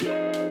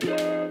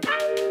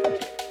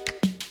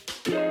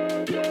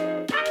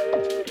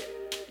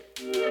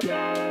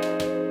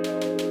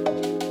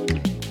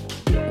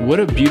what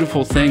a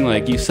beautiful thing,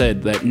 like you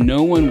said, that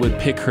no one would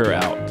pick her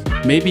out.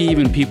 Maybe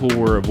even people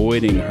were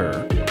avoiding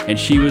her, and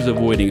she was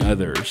avoiding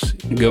others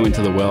going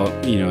to the well,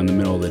 in the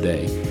middle of the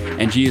day.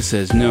 And Jesus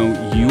says, no,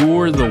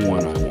 you're the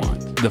one I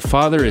want. The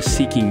Father is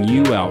seeking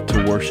you out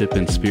to worship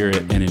in spirit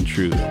and in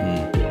truth.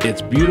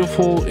 It's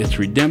beautiful, it's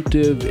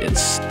redemptive,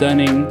 it's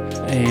stunning,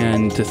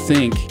 and to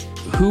think,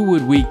 who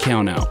would we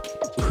count out?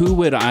 Who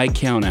would I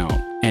count out?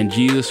 And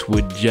Jesus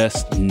would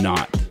just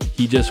not.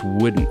 He just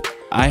wouldn't.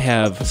 I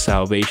have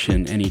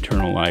salvation and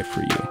eternal life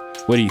for you.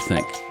 What do you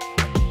think?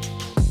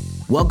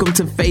 Welcome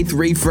to Faith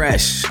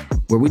Refresh,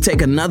 where we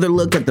take another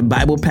look at the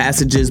Bible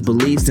passages,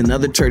 beliefs, and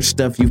other church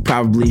stuff you've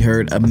probably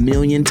heard a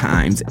million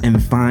times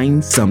and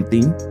find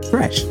something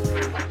fresh.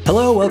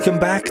 Hello, welcome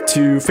back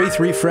to Faith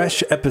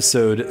Refresh,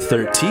 episode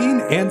 13.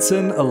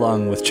 Ansen,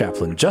 along with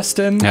Chaplain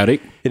Justin. Howdy.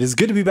 It is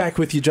good to be back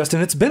with you, Justin.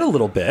 It's been a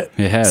little bit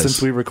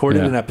since we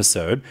recorded an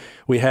episode.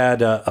 We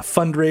had a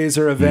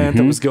fundraiser event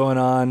that was going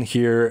on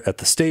here at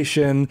the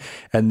station,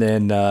 and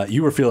then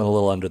you were feeling a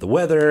little under the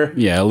weather.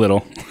 Yeah, a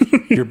little.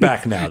 You're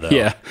back now, though.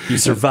 Yeah. You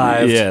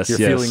survived. Yes, You're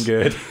feeling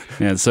good.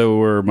 And so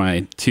were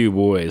my two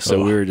boys.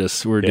 So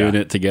we're doing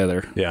it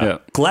together. Yeah.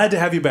 Glad to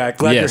have you back.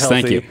 Glad you're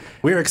healthy. Thank you.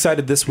 We're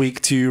excited this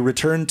week to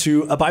return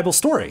to a Bible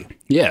story.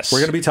 Yes. We're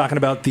going to be talking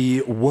about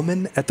the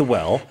woman at the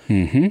well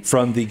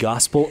from the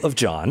Gospel of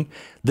John.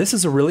 This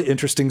is a really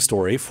interesting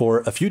story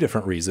for a few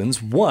different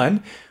reasons.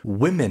 One,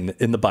 women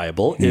in the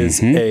Bible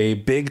is a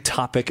big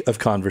topic of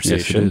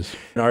conversation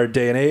in our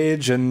day and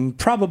age, and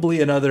probably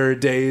in other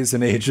days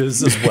and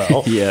ages as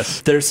well.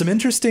 Yes. There's some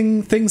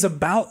interesting things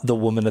about the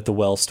woman at the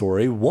well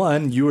story.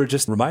 One, you were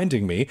just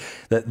reminding me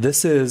that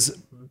this is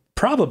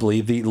probably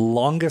the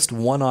longest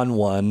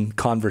one-on-one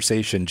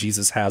conversation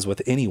Jesus has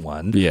with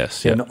anyone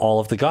in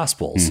all of the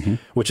Gospels,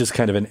 which is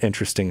kind of an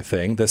interesting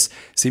thing. This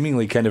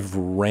seemingly kind of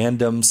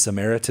random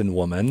Samaritan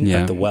woman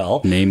at the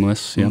well.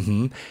 Nameless. Yeah.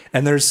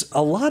 And there's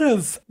a lot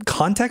of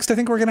context I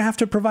think we're going to have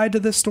to provide to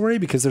this story,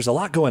 because there's a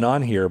lot going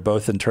on here,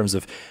 both in terms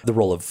of the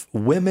role of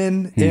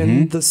women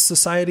in the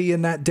society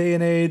in that day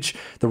and age,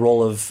 the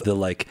role of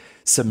the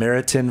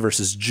Samaritan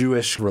versus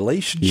Jewish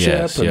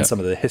relationship and some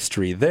of the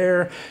history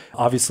there.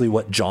 Obviously,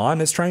 what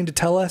John is trying to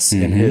tell us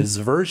in his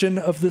version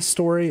of this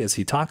story as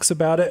he talks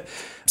about it.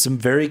 Some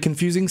very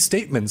confusing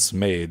statements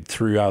made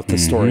throughout the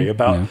story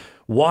about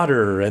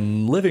water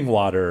and living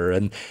water,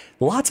 and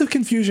lots of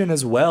confusion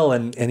as well,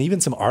 and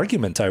even some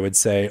argument, I would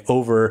say,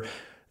 over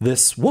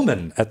this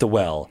woman at the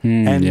well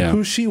and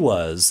who she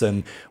was.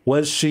 And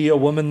was she a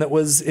woman that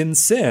was in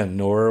sin,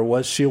 or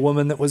was she a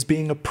woman that was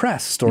being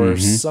oppressed, or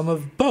some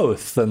of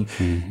both? And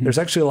there's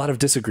actually a lot of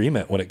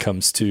disagreement when it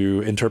comes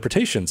to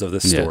interpretations of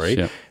this story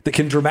that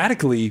can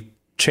dramatically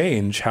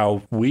change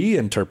how we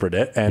interpret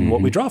it and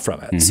what we draw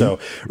from it. So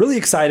really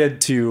excited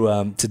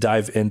to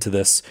dive into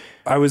this.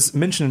 I was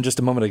mentioning just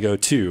a moment ago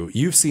too,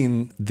 you've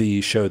seen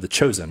the show The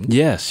Chosen.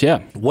 Yes, yeah.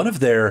 One of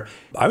their,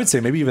 I would say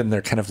maybe even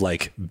their kind of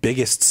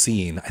biggest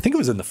scene, I think it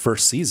was in the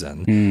first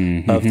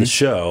season of the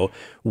show,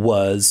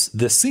 was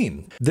this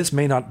scene. This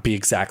may not be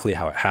exactly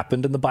how it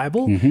happened in the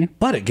Bible,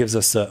 but it gives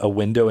us a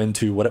window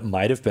into what it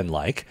might have been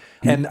like.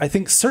 And I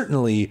think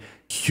certainly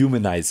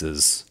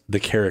humanizes the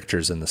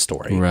characters in the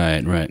story.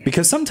 Right.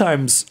 Because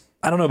sometimes,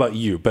 I don't know about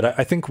you, but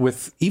I think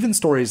with even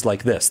stories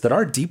like this that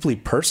are deeply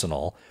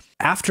personal,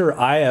 after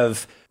I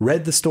have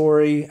read the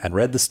story and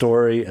read the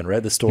story and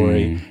read the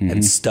story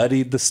and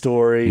studied the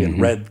story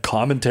and read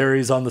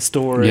commentaries on the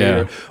story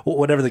or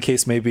whatever the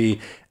case may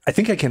be, I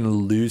think I can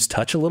lose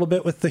touch a little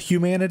bit with the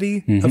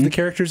humanity of the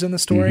characters in the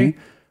story.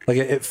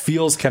 It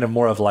feels kind of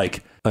more of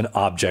an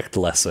object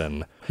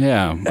lesson.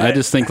 Yeah, I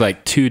just think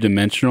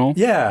two-dimensional.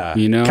 Yeah,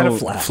 kind of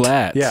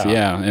flat.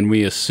 Yeah, and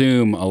we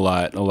assume a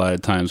lot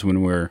of times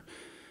when we're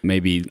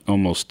maybe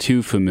almost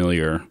too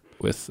familiar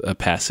with a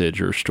passage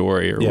or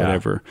story or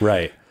whatever.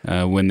 Right.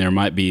 When there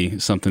might be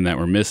something that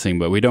we're missing,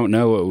 but we don't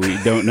know what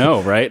we don't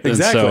know, right?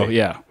 Exactly.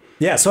 And so,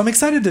 Yeah, so I'm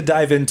excited to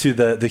dive into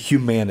the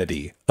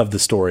humanity of the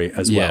story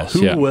as well.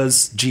 Who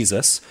was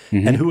Jesus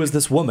and who was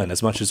this woman,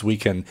 as much as we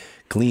can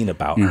glean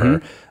about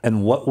her,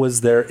 and what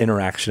was their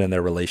interaction and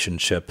their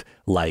relationship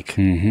like?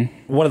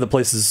 One of the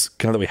places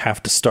kind of that we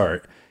have to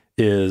start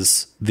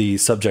is the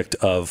subject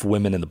of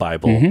women in the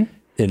Bible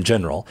in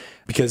general,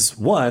 because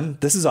one,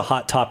 this is a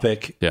hot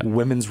topic,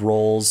 women's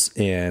roles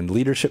in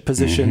leadership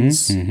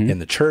positions in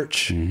the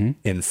church,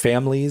 in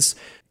families.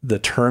 The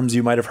terms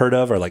you might have heard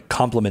of are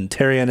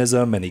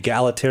complementarianism and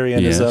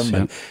egalitarianism,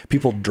 and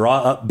people draw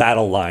up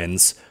battle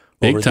lines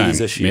over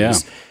these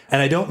issues.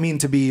 And I don't mean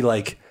to be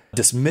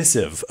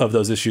dismissive of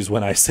those issues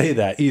when I say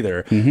that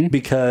either,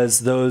 because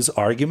those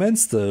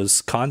arguments,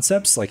 those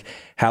concepts,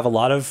 have a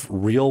lot of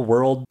real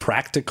world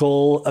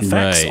practical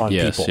effects on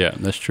people. Yeah,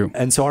 that's true.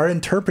 And so our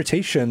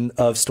interpretation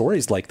of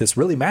stories like this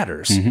really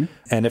matters.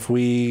 And if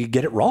we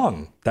get it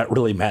wrong, that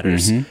really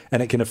matters. And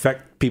it can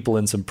affect people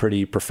in some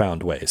pretty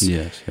profound ways.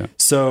 Yes. Yeah.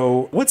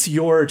 So what's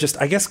your,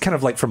 I guess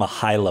from a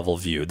high level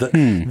view,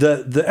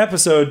 the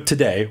episode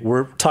today,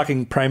 we're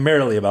talking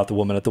primarily about the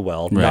woman at the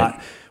well,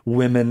 not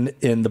women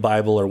in the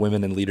Bible or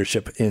women in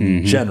leadership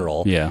in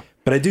general. Yeah.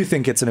 But I do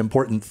think it's an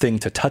important thing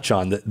to touch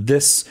on, that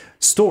this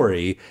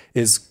story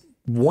is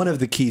one of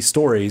the key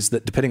stories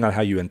that, depending on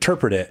how you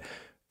interpret it,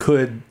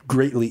 could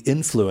greatly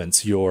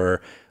influence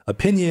your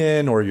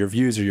opinion or your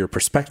views or your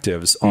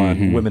perspectives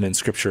on women in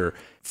Scripture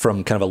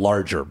from kind of a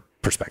larger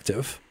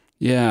perspective.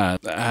 Yeah,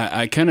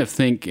 I kind of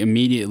think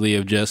immediately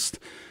of just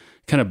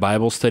kind of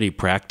Bible study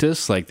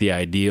practice, like the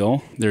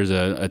ideal. There's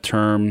a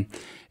term,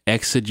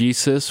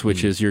 exegesis,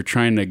 which is you're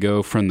trying to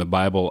go from the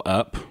Bible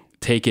up,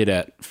 take it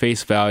at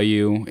face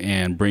value,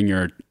 and bring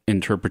your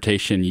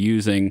interpretation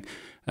using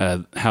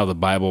how the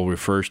Bible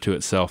refers to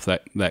itself,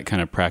 that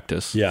kind of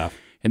practice. Yeah.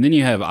 And then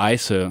you have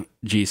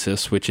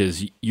eisegesis, which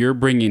is you're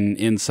bringing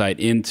insight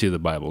into the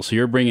Bible. So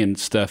you're bringing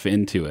stuff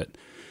into it.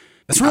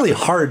 It's really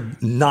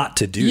hard not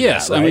to do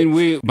yes, that, right? I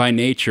mean, by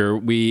nature,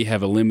 we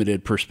have a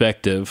limited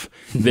perspective.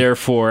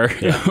 Therefore,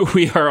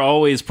 we are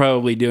always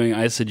probably doing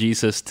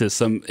eisegesis to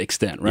some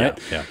extent, right?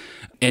 Yeah.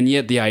 And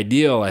yet the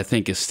ideal, I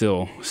think, is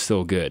still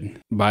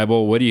good.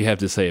 Bible, what do you have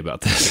to say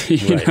about this?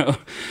 you know?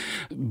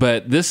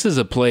 But this is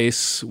a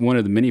place, one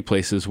of the many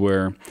places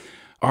where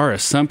our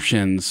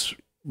assumptions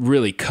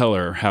really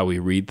color how we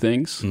read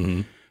things.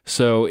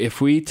 So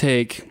if we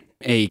take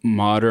a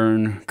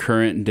modern,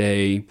 current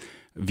day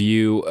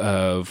view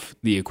of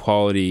the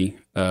equality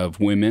of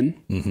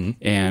women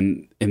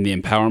and the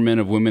empowerment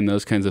of women,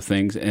 those kinds of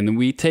things, and then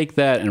we take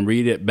that and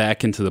read it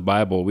back into the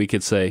Bible, we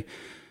could say,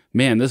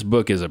 man, this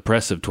book is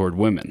oppressive toward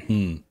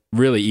women.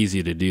 Really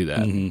easy to do that.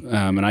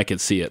 And I could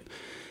see it.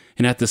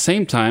 And at the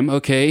same time,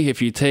 okay,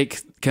 if you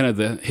take kind of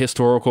the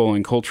historical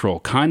and cultural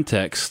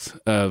context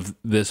of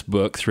this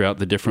book throughout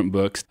the different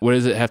books, what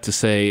does it have to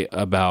say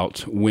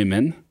about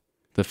women?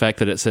 The fact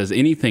that it says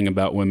anything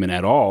about women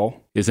at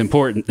all is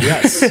important.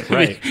 Yes,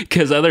 right.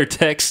 Because other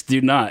texts do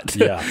not.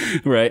 Yeah.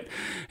 Right.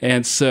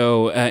 And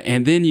so,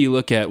 and then you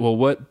look at, well,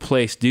 what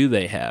place do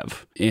they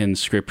have in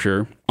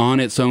Scripture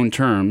on its own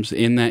terms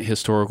in that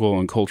historical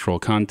and cultural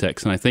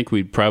context? And I think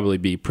we'd probably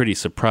be pretty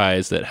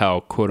surprised at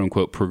how, quote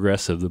unquote,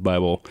 progressive the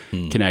Bible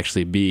can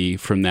actually be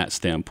from that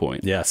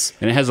standpoint. Yes.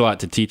 And it has a lot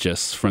to teach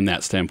us from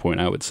that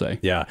standpoint, I would say.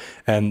 Yeah.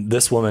 And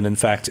this woman, in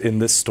fact, in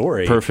this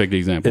story, perfect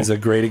example, is a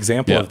great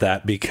example of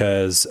that,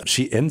 because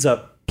she ends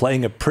up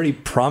playing a pretty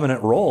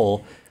prominent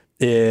role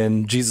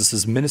in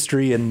Jesus's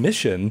ministry and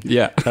mission.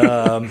 Yeah.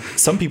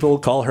 Some people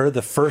call her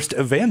the first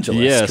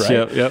evangelist, yes,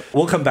 right? Yep.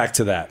 We'll come back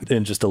to that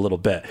in just a little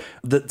bit.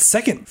 The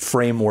second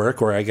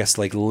framework, or I guess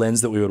like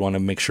lens that we would want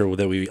to make sure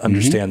that we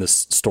understand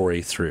this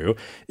story through,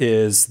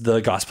 is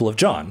the Gospel of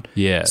John.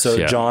 Yes.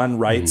 So John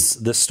writes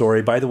this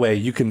story. By the way,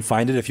 you can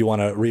find it if you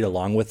want to read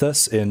along with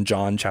us in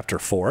John chapter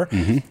 4.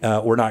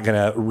 We're not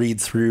going to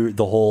read through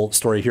the whole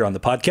story here on the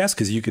podcast,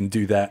 because you can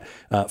do that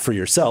for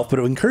yourself. But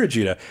I would encourage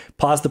you to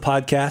pause the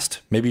podcast,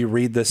 maybe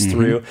read this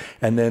through,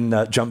 and then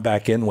jump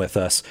back in with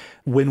us.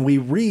 When we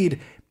read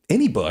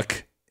any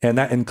book, and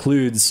that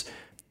includes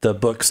the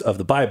books of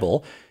the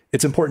Bible,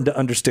 it's important to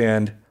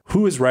understand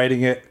who is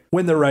writing it,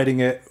 when they're writing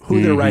it,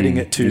 who they're writing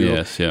it to.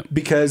 Yes, yep.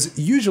 Because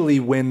usually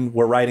when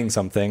we're writing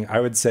something, I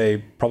would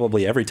say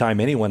probably every time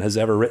anyone has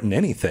ever written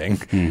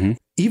anything,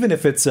 even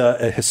if it's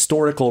a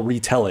historical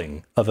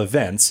retelling of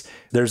events,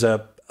 there's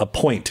a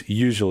point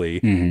usually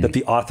that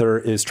the author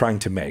is trying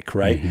to make,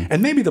 right?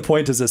 And maybe the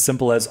point is as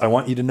simple as, I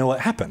want you to know what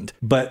happened.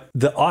 But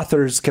the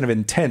author's kind of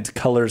intent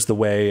colors the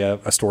way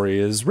a story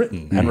is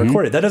written and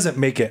recorded. That doesn't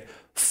make it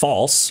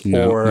false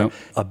or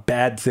a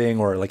bad thing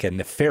or like a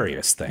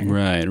nefarious thing.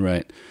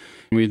 Right.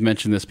 We've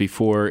mentioned this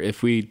before.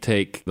 If we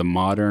take the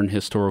modern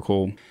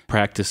historical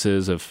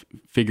practices of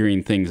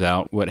figuring things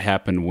out, what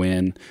happened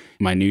when,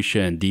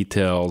 minutia and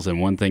details and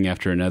one thing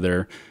after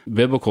another,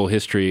 biblical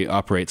history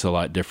operates a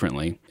lot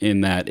differently in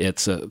that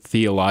it's a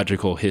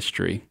theological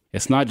history.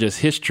 It's not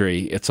just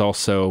history, it's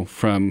also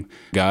from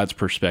God's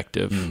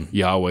perspective,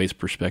 Yahweh's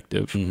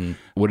perspective.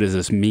 What does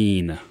this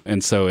mean?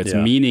 And so it's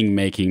meaning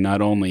making,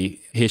 not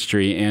only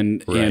history,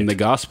 and the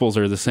Gospels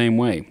are the same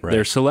way.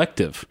 They're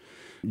selective.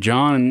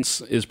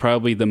 John's is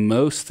probably the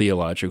most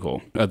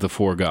theological of the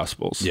four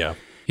Gospels. Yeah.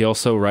 He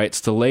also writes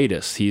the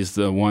latest. He's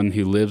the one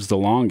who lives the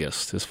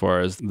longest as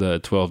far as the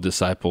 12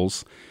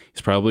 disciples.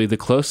 He's probably the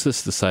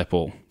closest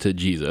disciple to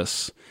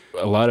Jesus.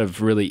 A lot of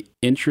really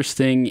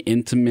interesting,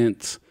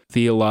 intimate,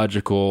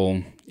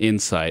 theological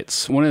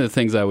insights. One of the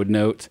things I would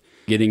note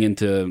getting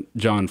into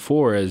John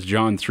 4 is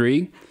John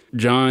 3.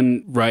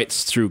 John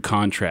writes through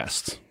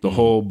contrast. The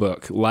whole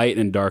book, light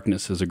and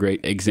darkness, is a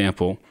great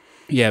example.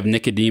 You have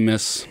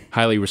Nicodemus,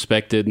 highly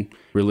respected,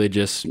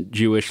 religious,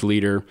 Jewish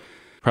leader,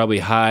 probably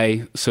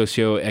high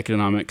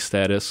socioeconomic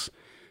status,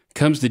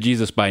 comes to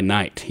Jesus by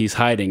night. He's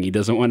hiding. He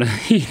doesn't want to,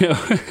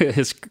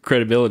 his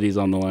credibility is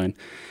on the line.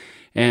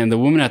 And the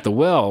woman at the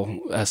well,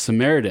 a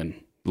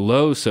Samaritan,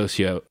 low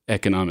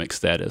socioeconomic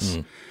status,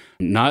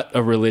 not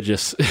a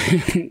religious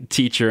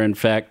teacher, in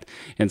fact,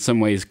 in some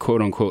ways,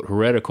 quote unquote,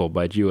 heretical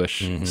by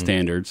Jewish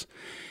standards.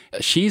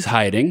 She's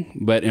hiding,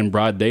 but in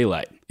broad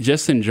daylight.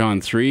 Just in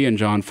John 3 and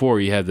John 4,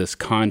 you have this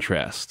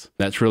contrast.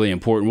 That's really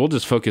important. We'll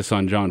just focus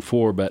on John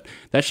 4, but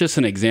that's just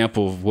an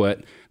example of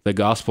what the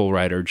gospel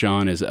writer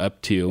John is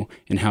up to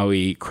and how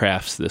he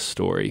crafts this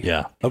story.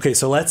 Yeah. Okay,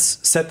 so let's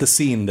set the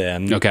scene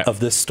then of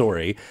this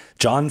story.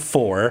 John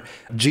 4,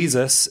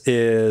 Jesus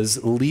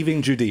is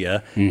leaving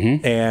Judea,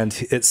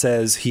 and it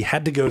says he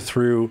had to go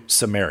through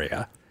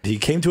Samaria. He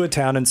came to a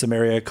town in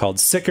Samaria called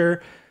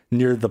Sychar,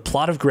 near the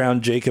plot of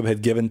ground Jacob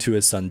had given to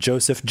his son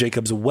Joseph.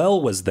 Jacob's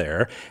well was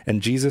there,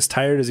 and Jesus,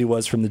 tired as he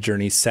was from the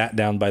journey, sat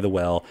down by the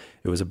well.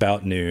 It was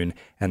about noon,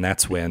 and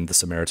that's when the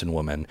Samaritan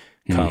woman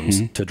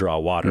comes to draw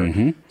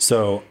water.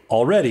 So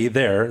already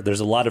there's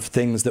a lot of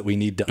things that we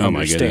need to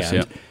understand. My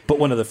goodness, But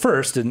one of the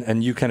first,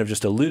 and you kind of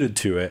just alluded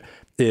to it,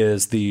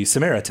 is the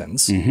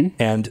Samaritans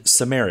and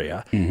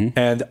Samaria.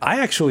 And I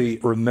actually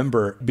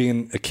remember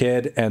being a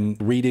kid and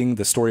reading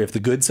the story of the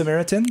Good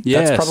Samaritan.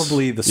 Yes. That's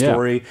probably the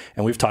story,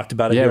 and we've talked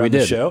about it here on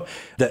the show,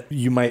 that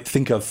you might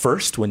think of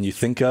first when you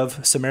think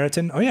of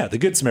Samaritan. Oh yeah, the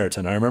Good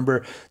Samaritan. I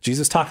remember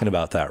Jesus talking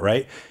about that,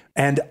 right?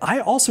 And I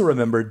also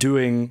remember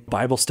doing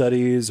Bible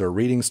studies or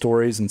reading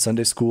stories in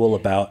Sunday school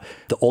about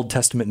the Old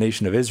Testament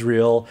nation of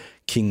Israel,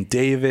 King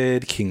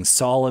David, King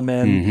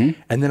Solomon.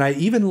 And then I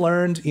even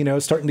learned,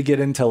 starting to get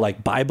into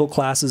like Bible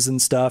classes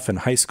and stuff in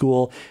high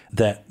school,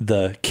 that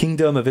the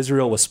kingdom of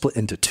Israel was split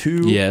into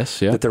two.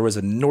 Yes, yeah. That there was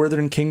a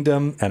northern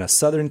kingdom and a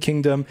southern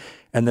kingdom.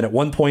 And then at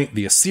one point,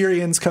 the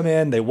Assyrians come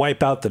in, they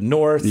wipe out the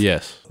north.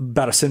 Yes.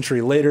 About a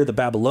century later, the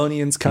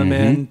Babylonians come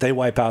in, they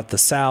wipe out the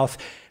south.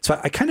 So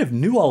I kind of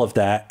knew all of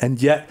that.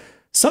 And yet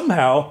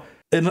somehow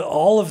in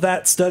all of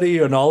that study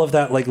and all of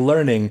that like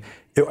learning,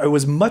 it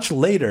was much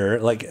later,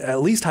 like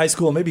at least high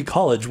school, maybe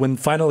college, when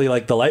finally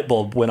like the light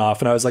bulb went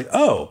off and I was like,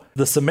 oh,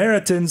 the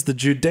Samaritans, the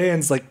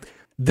Judeans, like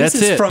this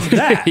is from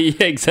that.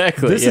 Yeah,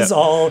 exactly. This is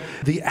all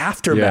the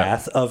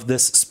aftermath of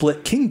this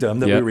split kingdom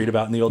that we read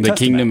about in the Old Testament.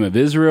 The kingdom of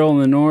Israel in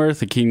the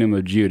north, the kingdom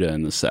of Judah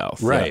in the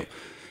south. Right. Yeah.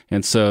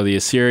 And so the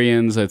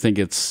Assyrians, I think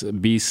it's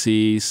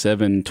BC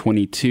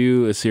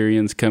 722,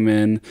 Assyrians come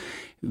in.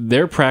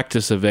 Their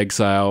practice of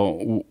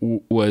exile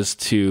was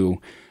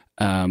to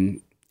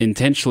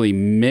intentionally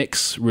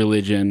mix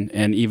religion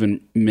and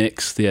even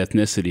mix the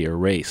ethnicity or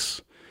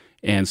race.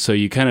 And so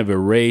you kind of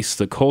erase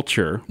the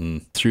culture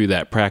through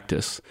that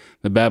practice.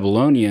 The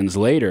Babylonians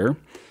later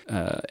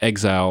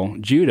exile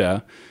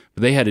Judah,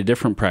 but they had a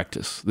different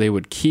practice. They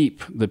would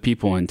keep the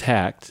people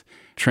intact,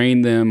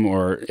 train them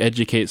or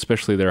educate,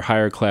 especially their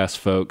higher class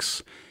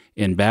folks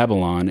in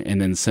Babylon, and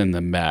then send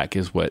them back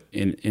is what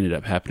ended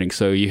up happening.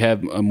 So you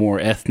have a more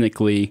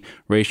ethnically,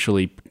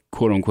 racially,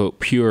 quote unquote,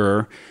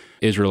 pure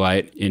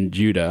Israelite in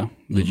Judah,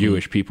 the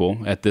Jewish people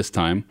at this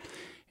time.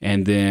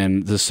 And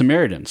then the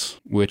Samaritans,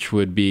 which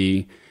would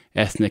be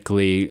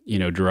ethnically,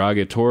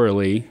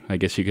 derogatorily, I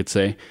guess you could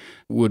say,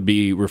 would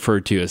be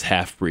referred to as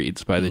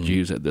half-breeds by the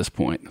Jews at this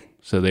point.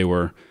 So they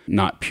were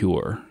not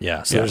pure.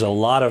 Yeah, so there's a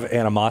lot of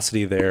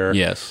animosity there.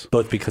 Yes.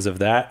 Both because of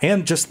that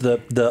and just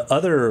the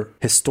other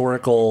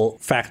historical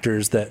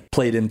factors that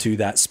played into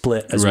that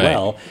split as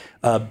well.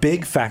 A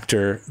big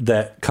factor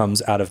that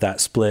comes out of that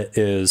split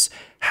is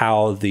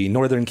how the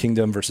northern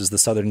kingdom versus the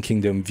southern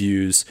kingdom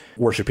views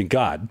worshiping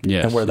God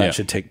and where that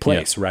should take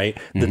place, right?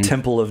 The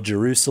temple of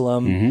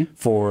Jerusalem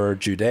for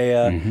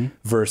Judea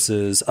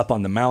versus up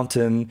on the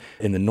mountain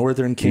in the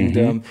northern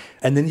kingdom.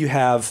 And then you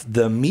have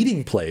the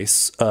meeting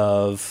place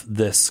of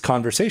this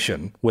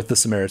conversation with the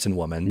Samaritan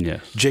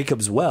woman,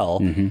 Jacob's well,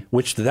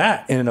 which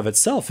that in and of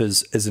itself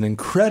is an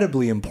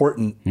incredibly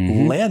important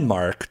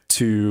landmark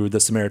to the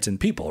Samaritan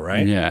people,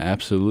 right? Yeah,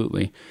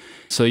 absolutely.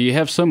 So you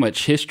have so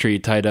much history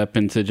tied up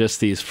into just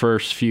these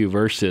first few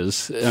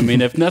verses. I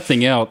mean, if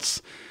nothing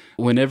else,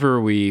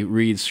 whenever we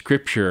read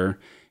scripture,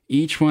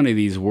 each one of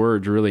these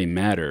words really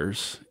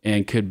matters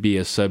and could be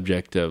a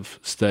subject of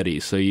study.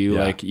 So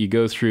you you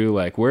go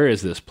through where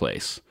is this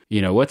place?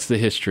 What's the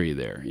history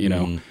there?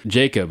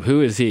 Jacob,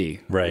 who is he?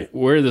 Right.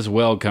 Where did this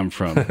well come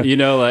from?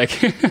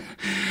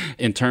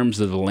 In terms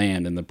of the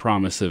land and the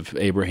promise of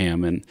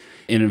Abraham. And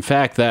in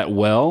fact, that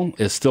well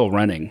is still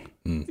running.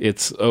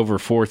 It's over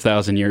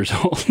 4,000 years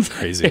old.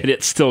 Crazy. And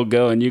it's still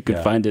going. You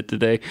can find it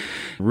today.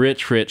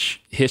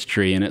 Rich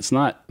history. And it's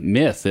not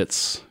myth.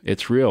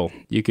 It's real.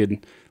 You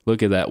could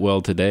look at that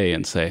well today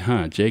and say,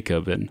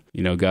 Jacob and,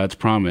 God's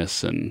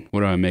promise. And what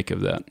do I make of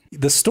that?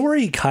 The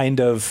story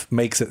kind of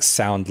makes it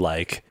sound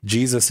like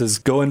Jesus is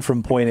going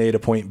from point A to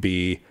point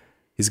B.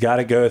 He's got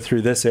to go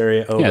through this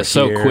area over here.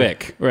 So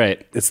quick.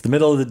 Right. It's the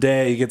middle of the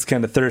day. He gets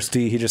kind of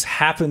thirsty. He just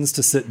happens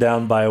to sit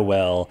down by a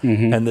well,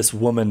 and this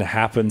woman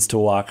happens to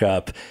walk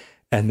up.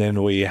 And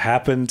then we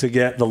happen to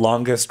get the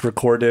longest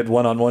recorded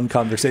one-on-one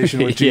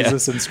conversation with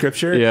Jesus in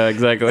Scripture. Yeah,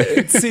 exactly.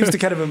 It seems to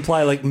kind of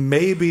imply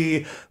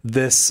maybe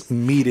this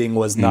meeting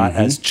was not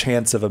as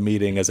chance of a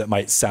meeting as it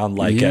might sound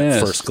like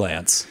at first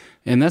glance.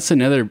 And that's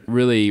another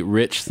really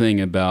rich thing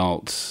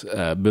about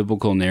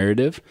biblical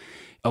narrative.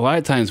 A lot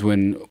of times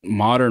when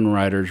modern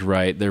writers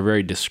write, they're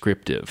very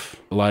descriptive,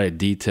 a lot of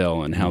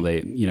detail in how they,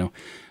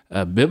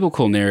 a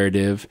biblical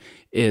narrative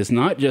is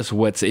not just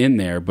what's in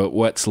there, but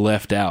what's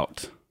left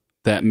out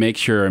that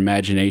makes your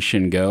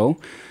imagination go.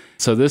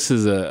 So this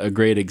is a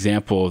great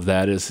example of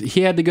that. Is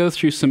he had to go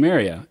through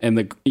Samaria,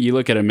 and you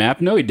look at a map.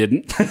 No, he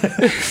didn't.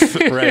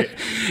 Right.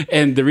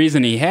 And the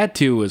reason he had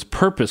to was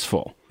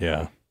purposeful.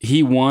 Yeah.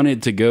 He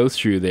wanted to go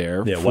through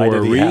there for why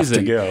did a he reason. have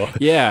to go?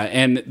 Yeah,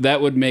 and that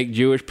would make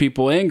Jewish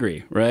people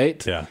angry,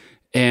 right? Yeah.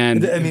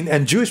 And I mean,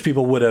 and Jewish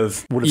people would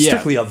have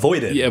strictly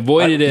avoided. Yeah,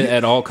 avoided it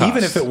at all costs.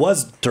 Even if it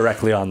was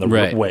directly on the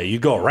way, you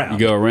go around.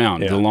 You go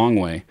around the long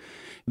way.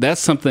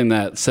 That's something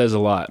that says a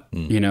lot,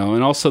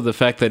 and also the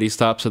fact that he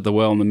stops at the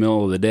well in the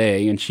middle of the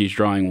day and she's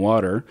drawing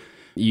water.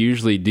 You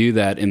usually do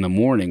that in the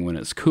morning when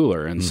it's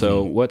cooler. And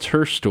so what's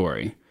her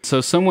story?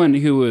 So someone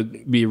who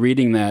would be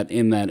reading that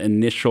in that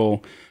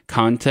initial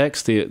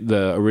context,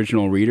 the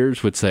original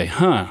readers would say,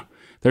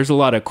 there's a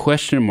lot of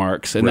question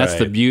marks, and that's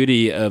the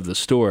beauty of the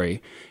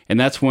story. And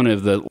that's one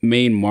of the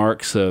main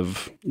marks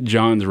of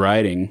John's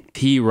writing.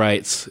 He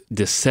writes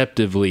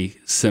deceptively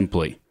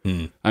simply.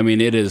 I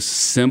mean, it is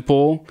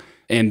simple,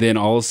 and then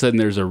all of a sudden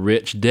there's a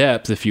rich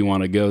depth if you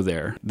want to go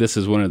there. This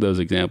is one of those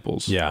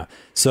examples. Yeah.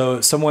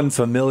 So someone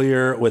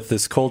familiar with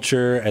this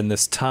culture and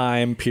this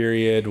time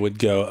period would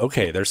go,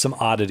 okay, there's some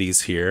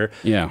oddities here.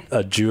 Yeah.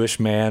 A Jewish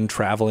man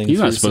traveling You're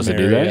through not supposed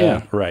Samaria. to do that,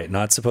 yeah. Right.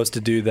 Not supposed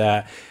to do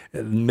that.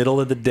 Middle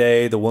of the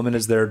day, the woman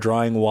is there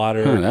drawing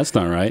water. That's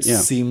not right. Yeah.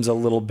 Seems a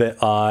little bit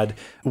odd.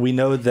 We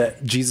know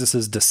that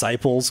Jesus's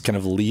disciples kind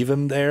of leave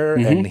him there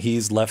and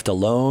he's left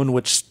alone,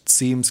 which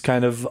seems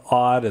kind of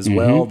odd as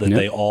well, that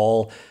they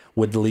all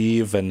would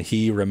leave and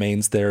he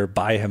remains there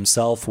by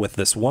himself with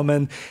this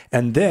woman.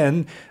 And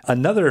then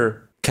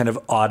another kind of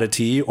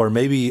oddity, or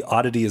maybe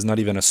oddity is not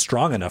even a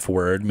strong enough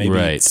word,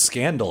 maybe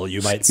scandal,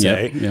 you might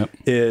say,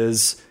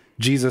 is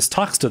Jesus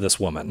talks to this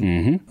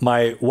woman.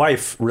 My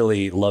wife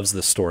really loves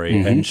this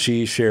story, and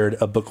she shared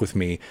a book with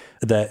me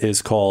that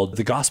is called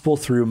The Gospel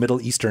Through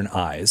Middle Eastern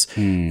Eyes.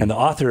 And the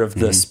author of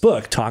this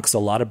book talks a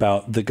lot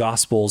about the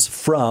Gospels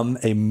from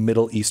a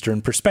Middle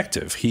Eastern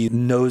perspective. He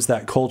knows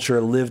that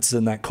culture, lives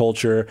in that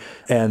culture.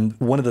 And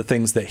one of the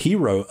things that he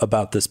wrote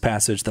about this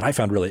passage that I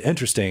found really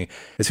interesting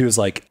is he was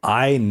like,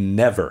 I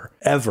never,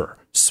 ever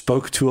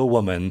spoke to a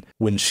woman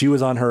when she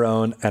was on her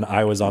own and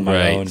I was on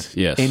my own,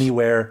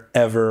 anywhere,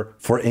 ever,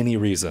 for any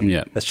reason.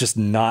 That's just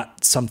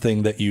not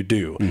something that you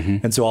do.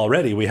 And so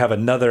already we have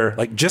another,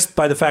 like, just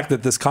by the fact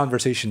that this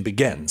conversation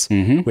begins,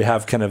 we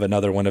have kind of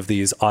another one of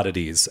these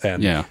oddities,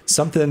 and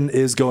something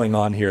is going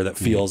on here that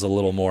feels a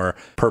little more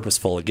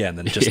purposeful again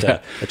than just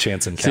a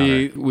chance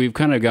encounter. See, we've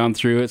kind of gone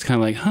through, it's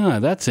kind of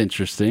like, that's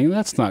interesting.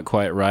 That's not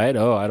quite right.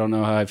 Oh, I don't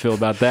know how I feel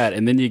about that.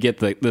 And then you get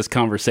this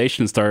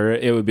conversation starter.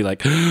 It would be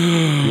like,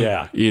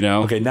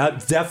 okay, now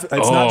it's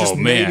not just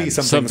maybe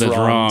something's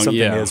wrong.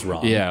 Something is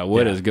wrong.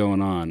 What is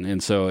going on?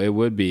 And so it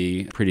would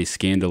be pretty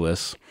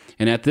scandalous.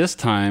 And at this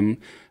time,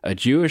 a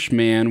Jewish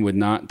man would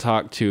not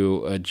talk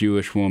to a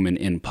Jewish woman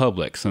in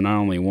public. So not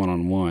only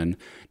one-on-one,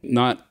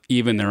 not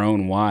even their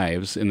own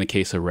wives in the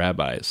case of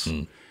rabbis.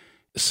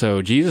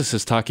 So Jesus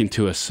is talking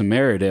to a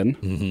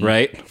Samaritan,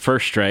 right?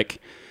 First strike.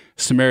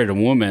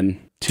 Samaritan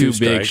woman, two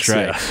big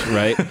strikes,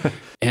 right?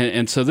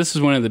 And so this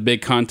is one of the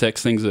big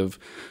context things of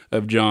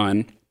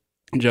John.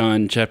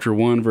 John chapter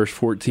 1, verse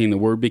 14, the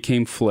Word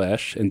became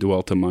flesh and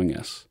dwelt among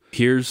us.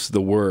 Here's the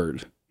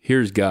Word.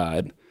 Here's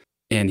God.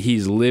 And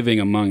he's living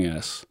among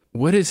us.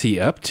 What is he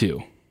up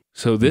to?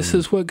 So this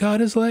is what God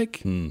is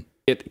like?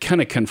 It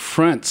kind of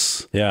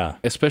confronts,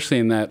 especially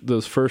in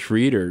those first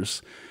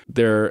readers,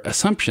 their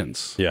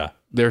assumptions,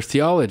 their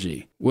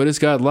theology. What is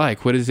God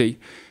like? What is he?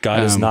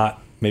 God is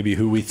not maybe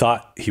who we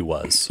thought he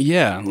was.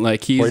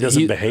 Like or he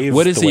doesn't behave.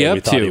 What is the way he up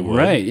we thought to? He would.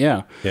 Right?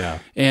 Yeah.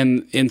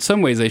 And in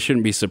some ways, they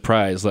shouldn't be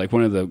surprised. Like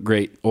one of the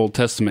great Old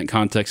Testament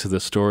contexts of the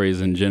story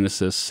is in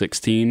Genesis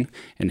 16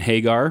 and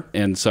Hagar.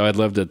 And so I'd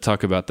love to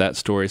talk about that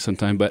story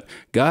sometime. But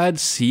God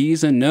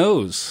sees and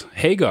knows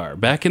Hagar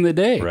back in the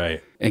day,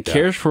 right? And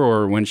cares for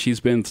her when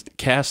she's been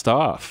cast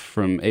off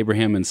from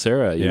Abraham and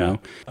Sarah. You know,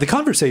 the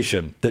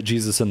conversation that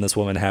Jesus and this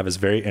woman have is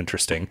very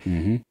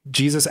interesting.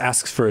 Jesus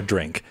asks for a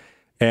drink.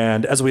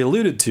 And as we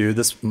alluded to,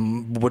 this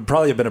would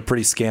probably have been a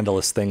pretty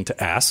scandalous thing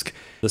to ask.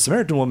 The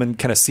Samaritan woman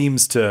kind of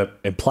seems to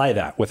imply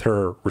that with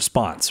her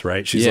response,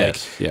 right? She's like,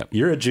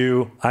 you're a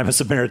Jew, I'm a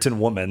Samaritan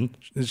woman.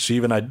 She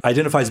even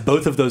identifies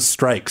both of those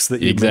strikes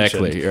that you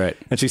mentioned. Right.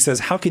 And she says,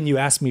 how can you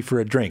ask me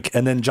for a drink?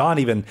 And then John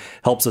even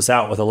helps us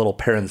out with a little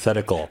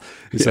parenthetical.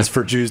 He says,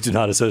 for Jews do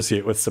not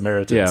associate with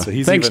Samaritans.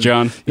 So Thanks,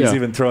 John. He's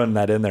even throwing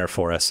that in there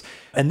for us.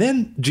 And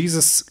then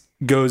Jesus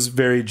goes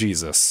very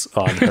Jesus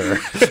on her.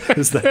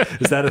 Is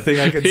that a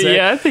thing I could say?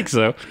 Yeah, I think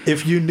so.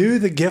 If you knew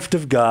the gift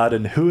of God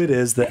and who it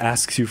is that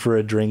asks you for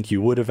a drink,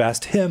 you would have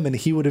asked him and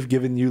he would have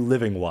given you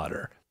living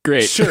water.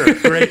 Great. Sure.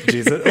 Great,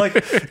 Jesus.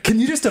 Like,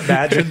 can you just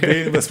imagine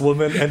being this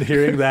woman and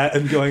hearing that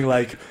and going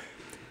like,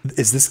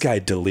 is this guy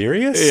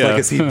delirious? Like,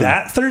 is he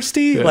that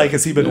thirsty? Like,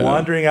 has he been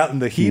wandering out in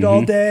the heat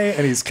all day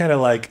and he's kind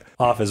of like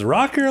off his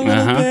rocker a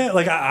little bit?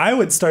 Like, I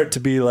would start to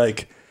be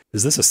like,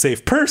 is this a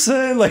safe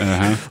person?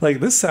 Like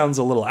this sounds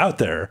a little out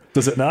there.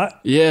 Does it not?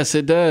 Yes,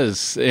 it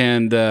does.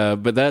 And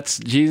but that's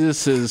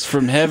Jesus is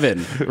from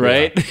heaven,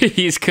 right? Yeah.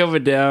 He's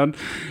coming down,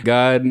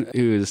 God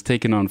who has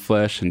taken on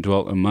flesh and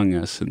dwelt among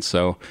us. And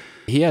so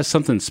he has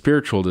something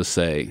spiritual to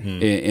say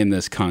in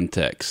this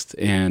context.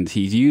 And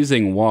he's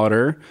using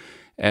water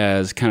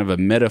as kind of a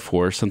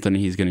metaphor, something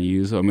he's going to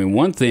use. I mean,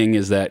 one thing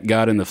is that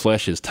God in the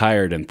flesh is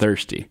tired and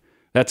thirsty.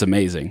 That's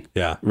amazing.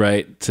 Yeah.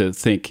 Right? To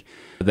think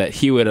that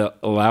he would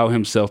allow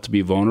himself to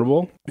be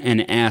vulnerable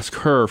and ask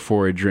her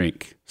for a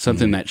drink,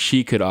 something that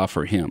she could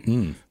offer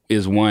him,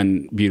 is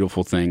one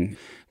beautiful thing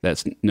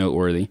that's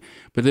noteworthy.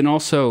 But then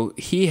also,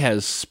 he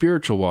has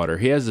spiritual water.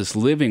 He has this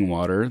living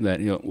water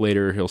that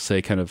later he'll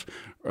say kind of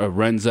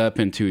runs up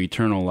into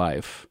eternal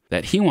life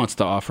that he wants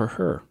to offer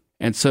her.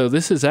 And so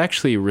this is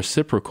actually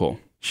reciprocal.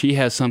 She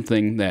has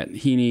something that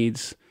he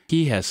needs.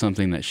 He has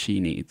something that she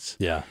needs.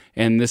 Yeah.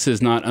 And this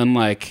is not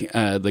unlike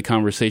the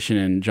conversation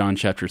in John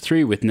chapter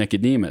 3 with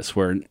Nicodemus,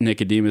 where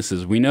Nicodemus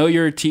says, we know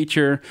you're a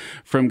teacher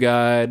from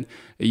God.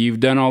 You've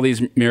done all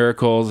these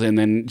miracles. And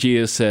then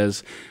Jesus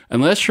says,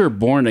 unless you're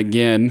born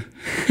again,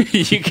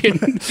 you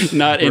can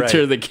not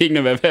enter the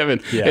kingdom of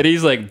heaven. Yeah. And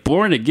he's like,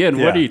 born again?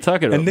 Yeah. What are you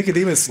talking about? And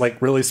Nicodemus,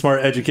 like really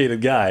smart,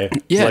 educated guy,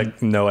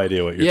 like no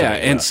idea what you're talking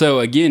about. And so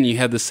again, you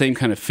have the same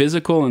kind of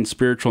physical and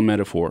spiritual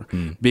metaphor,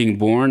 being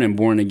born and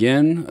born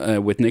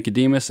again with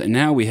Nicodemus. And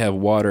now we have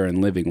water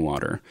and living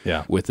water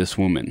with this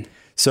woman.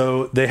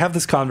 So they have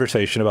this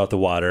conversation about the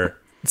water.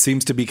 It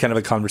seems to be kind of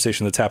a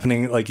conversation that's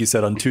happening, like you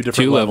said, on two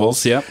different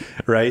levels. Yep.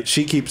 Right?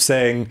 She keeps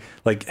saying,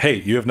 like, hey,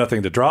 you have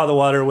nothing to draw the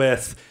water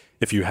with.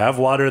 If you have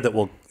water that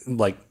will,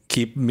 like,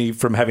 keep me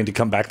from having to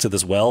come back to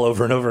this well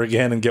over and over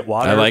again and get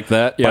water. I like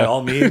that. Yeah. By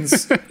all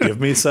means, give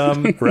me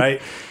some, right?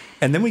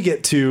 And then we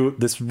get to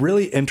this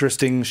really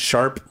interesting,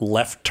 sharp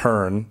left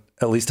turn,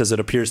 at least as it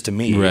appears to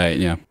me. Right,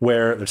 yeah.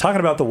 Where they're talking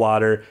about the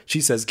water.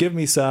 She says, give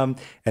me some.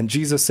 And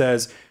Jesus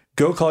says,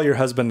 go call your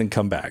husband and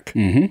come back.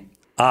 Mm-hmm.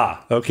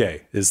 Ah,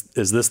 okay. Is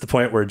this the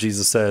point where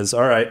Jesus says,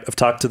 all right, I've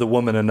talked to the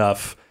woman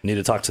enough. I need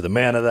to talk to the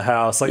man of the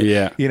house. Like,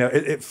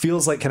 it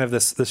feels like kind of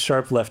this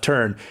sharp left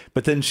turn.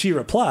 But then she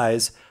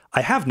replies,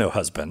 I have no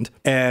husband.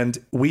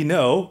 And we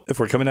know, if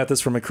we're coming at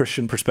this from a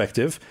Christian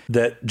perspective,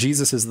 that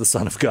Jesus is the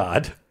Son of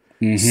God.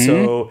 Mm-hmm.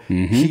 So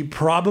he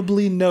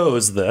probably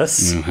knows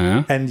this.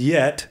 Mm-hmm. And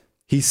yet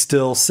he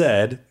still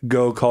said,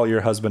 go call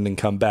your husband and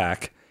come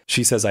back.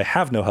 She says, I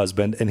have no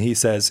husband. And he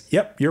says,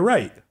 yep, you're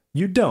right.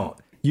 You don't.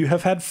 You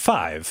have had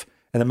 5,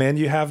 and the man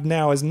you have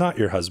now is not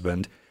your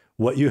husband.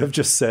 What you have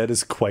just said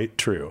is quite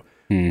true.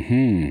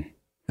 Mm-hmm.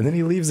 And then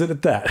he leaves it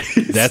at that.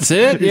 That's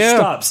it. He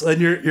stops, and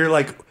you're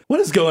like, what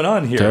is going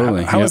on here?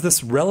 Totally. How is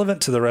this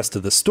relevant to the rest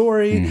of the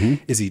story?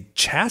 Mm-hmm. Is he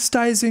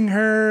chastising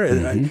her?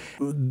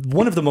 Mm-hmm.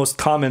 One of the most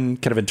common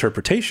kind of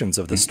interpretations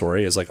of this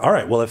story is like, all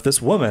right, well, if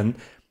this woman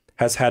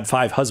has had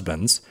 5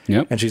 husbands,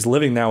 and she's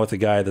living now with a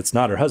guy that's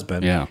not her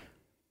husband,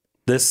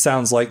 this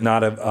sounds like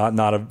not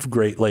a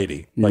great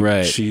lady.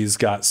 Like she's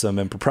got some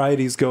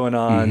improprieties going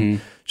on.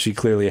 Mm-hmm. She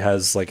clearly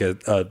has like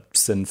a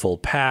sinful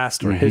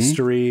past or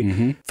history.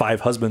 Mm-hmm.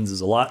 5 husbands is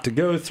a lot to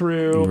go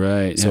through.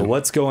 Right. So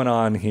what's going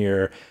on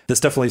here? This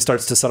definitely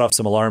starts to set off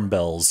some alarm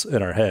bells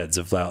in our heads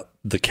about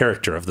the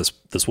character of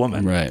this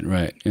woman.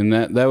 Right. And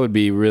that would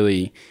be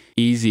really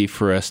easy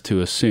for us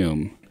to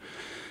assume.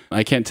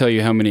 I can't tell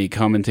you how many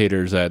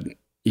commentators that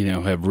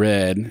have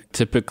read,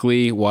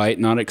 typically white,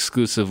 not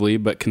exclusively,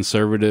 but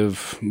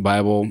conservative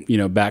Bible,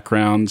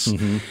 backgrounds.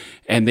 Mm-hmm.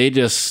 And they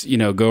just,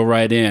 go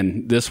right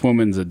in. This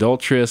woman's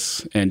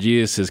adulterous, and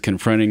Jesus is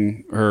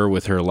confronting her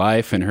with her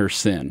life and her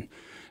sin.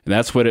 And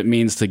that's what it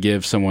means to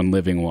give someone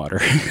living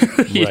water.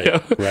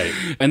 Right.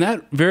 And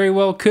that very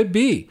well could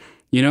be.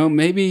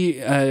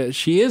 Maybe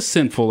she is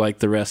sinful like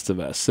the rest of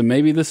us. And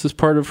maybe this is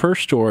part of her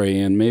story.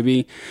 And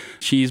maybe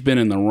she's been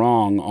in the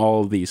wrong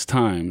all of these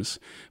times.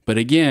 But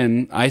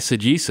again,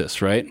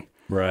 eisegesis, right?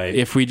 Right.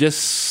 If we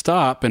just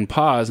stop and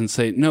pause and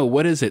say, no,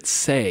 what does it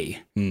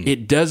say?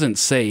 It doesn't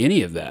say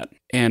any of that.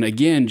 And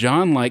again,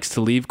 John likes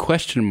to leave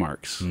question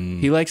marks.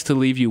 He likes to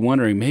leave you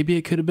wondering, maybe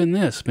it could have been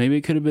this, maybe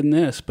it could have been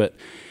this. But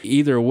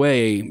either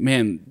way,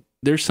 man,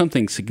 there's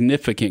something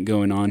significant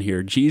going on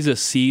here.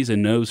 Jesus sees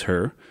and knows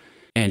her.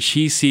 And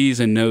she sees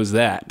and knows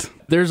that.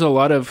 There's a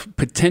lot of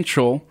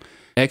potential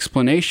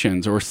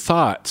explanations or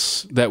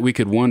thoughts that we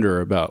could wonder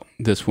about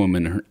this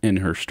woman in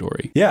her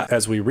story. Yeah,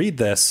 as we read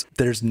this,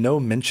 there's no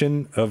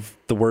mention of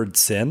the word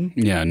sin.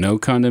 Yeah, no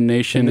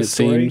condemnation, it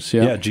seems.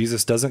 Yeah,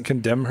 Jesus doesn't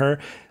condemn her.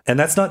 And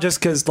that's not just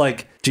because,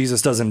 like,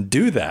 Jesus doesn't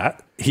do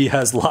that. He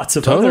has lots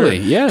of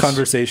other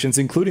conversations,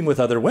 including with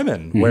other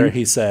women, where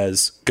he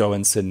says, go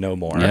and sin no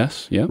more.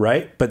 Yes, yeah.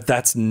 Right? But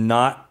that's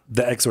not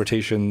the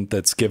exhortation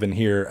that's given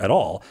here at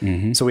all.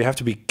 Mm-hmm. So we have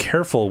to be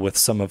careful with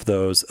some of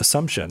those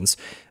assumptions.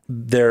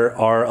 There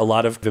are a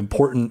lot of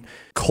important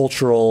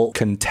cultural,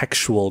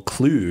 contextual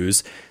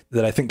clues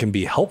that I think can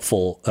be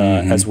helpful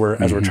as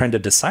we're trying to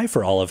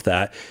decipher all of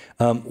that.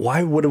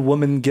 Why would a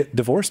woman get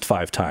divorced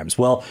 5 times?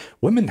 Well,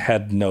 women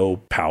had no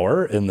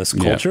power in this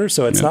culture,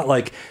 so it's not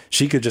like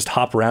she could just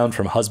hop around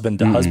from husband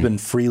to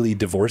husband freely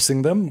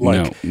divorcing them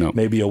like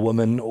maybe a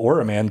woman or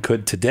a man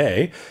could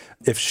today.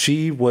 If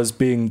she was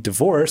being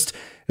divorced,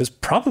 it was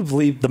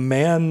probably the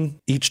man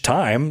each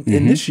time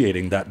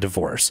initiating that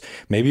divorce.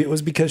 Maybe it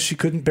was because she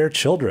couldn't bear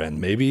children.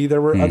 Maybe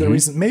there were other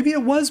reasons. Maybe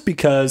it was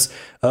because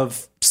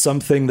of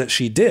something that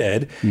she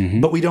did,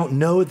 but we don't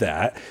know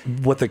that.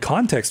 What the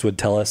context would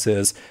tell us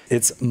is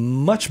it's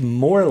much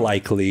more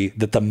likely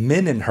that the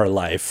men in her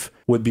life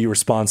would be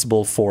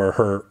responsible for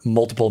her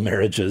multiple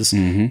marriages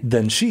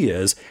than she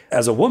is.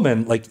 As a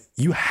woman, like,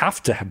 you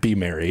have to be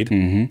married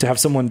to have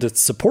someone to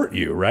support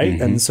you, right?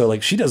 And so,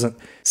 like, she doesn't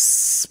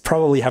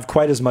probably have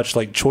quite as much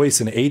like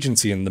choice and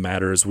agency in the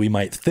matter as we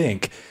might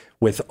think.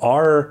 With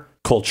our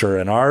culture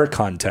and our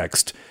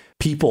context,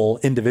 people,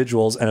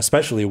 individuals, and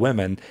especially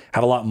women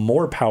have a lot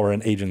more power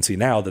and agency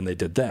now than they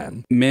did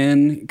then.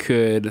 Men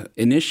could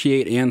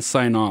initiate and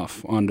sign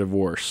off on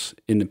divorce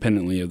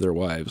independently of their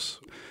wives.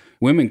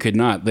 Women could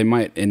not. They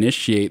might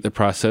initiate the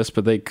process,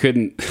 but they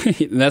couldn't.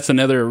 That's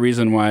another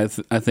reason why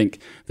I think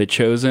The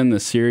Chosen, the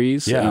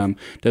series,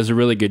 does a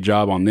really good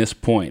job on this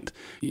point.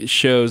 It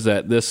shows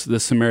that this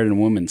Samaritan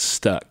woman's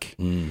stuck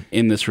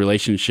in this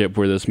relationship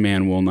where this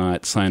man will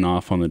not sign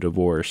off on the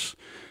divorce.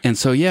 And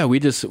so, we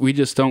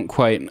just don't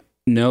quite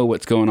know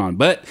what's going on.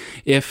 But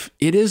if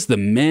it is the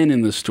men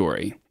in the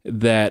story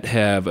that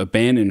have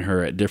abandoned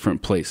her at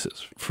different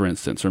places, for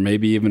instance, or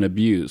maybe even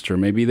abused, or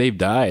maybe they've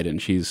died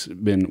and she's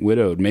been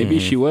widowed. Maybe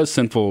she was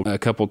sinful a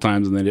couple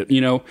times and they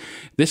did.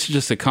 This is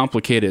just a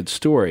complicated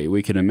story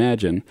we can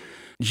imagine.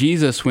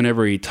 Jesus,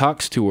 whenever he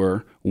talks to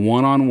her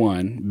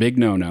one-on-one, big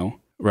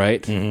no-no,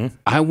 right?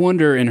 I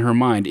wonder in her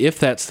mind, if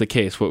that's the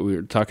case, what we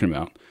were talking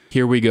about,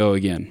 here we go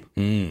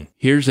again.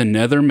 Here's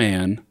another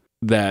man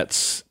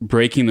that's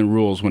breaking the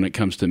rules when it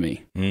comes to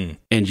me.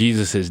 And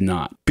Jesus is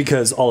not.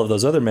 Because all of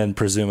those other men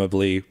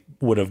presumably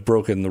would have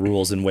broken the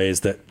rules in ways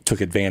that took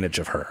advantage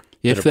of her.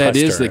 If that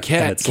is the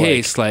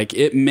case, like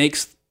it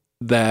makes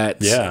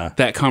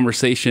that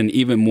conversation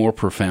even more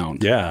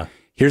profound. Yeah.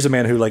 Here's a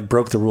man who like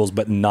broke the rules,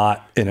 but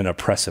not in an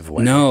oppressive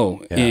way.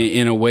 No,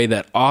 in a way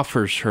that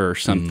offers her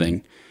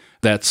something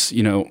that's,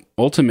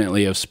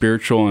 ultimately of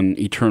spiritual and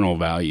eternal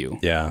value.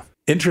 Yeah.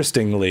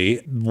 Interestingly,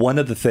 one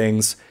of the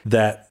things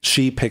that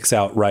she picks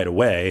out right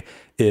away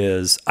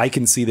is, I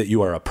can see that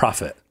you are a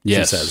prophet,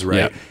 she says,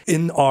 right?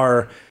 In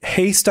our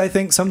haste, I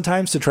think,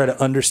 sometimes to try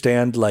to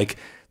understand like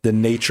the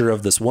nature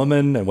of this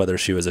woman and whether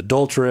she was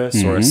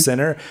adulterous or a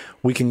sinner,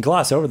 we can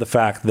gloss over the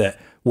fact that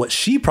what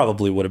she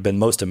probably would have been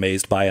most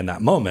amazed by in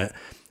that moment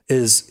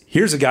is,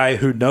 here's a guy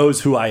who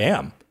knows who I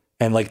am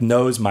and like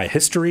knows my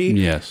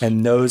history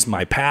and knows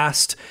my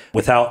past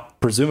without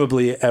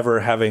presumably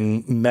ever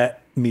having met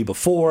me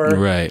before.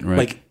 Right.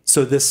 Like,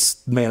 so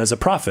this man is a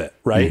prophet,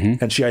 right?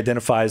 And she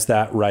identifies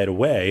that right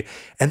away.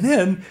 And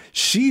then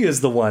she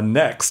is the one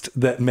next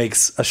that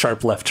makes a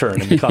sharp left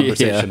turn in the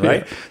conversation,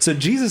 right? So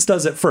Jesus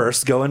does it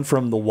first, going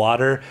from the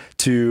water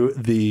to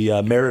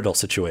the marital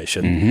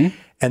situation.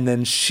 And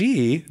then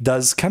she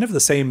does kind of the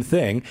same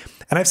thing.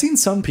 And I've seen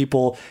some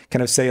people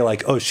kind of say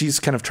like, oh,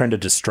 she's kind of trying to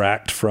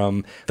distract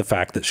from the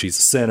fact that she's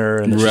a sinner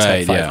and that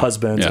she's had 5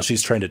 husbands and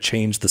she's trying to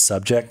change the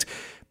subject.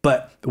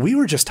 But we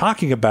were just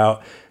talking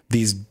about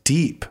these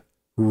deep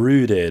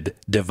rooted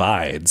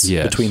divides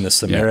between the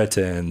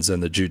Samaritans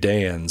and the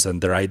Judeans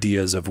and their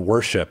ideas of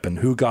worship and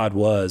who God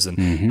was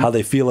and how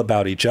they feel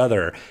about each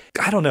other.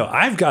 I don't know.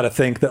 I've got to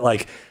think that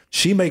like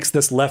she makes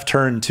this left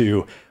turn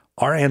to,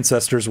 our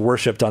ancestors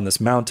worshiped on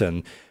this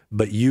mountain,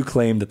 but you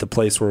claim that the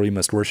place where we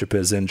must worship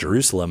is in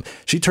Jerusalem.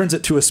 She turns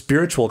it to a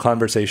spiritual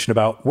conversation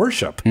about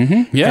worship.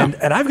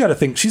 And I've got to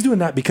think she's doing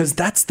that because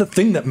that's the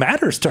thing that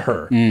matters to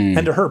her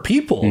and to her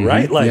people,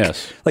 right? Like,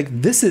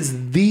 like this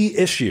is the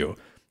issue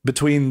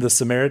between the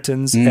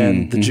Samaritans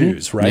and the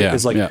Jews, right?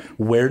 It's like,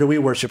 where do we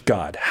worship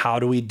God? How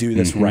do we do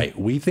this right?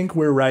 We think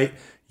we're right.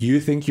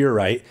 You think you're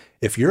right.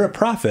 If you're a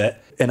prophet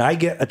and I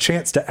get a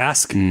chance to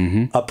ask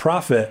a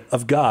prophet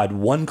of God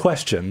one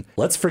question,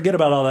 let's forget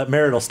about all that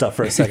marital stuff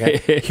for a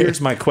second.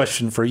 Here's my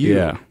question for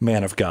you,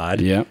 man of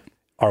God.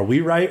 Are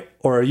we right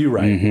or are you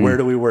right? Where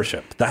do we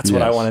worship? That's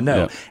what I want to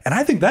know. And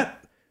I think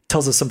that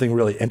tells us something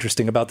really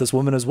interesting about this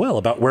woman as well,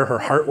 about where her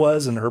heart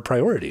was and her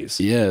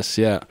priorities.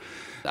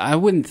 I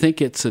wouldn't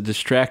think it's a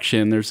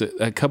distraction. There's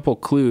a couple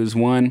clues.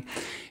 One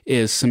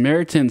is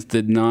Samaritans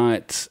did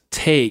not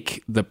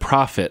take the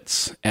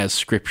prophets as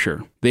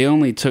scripture. They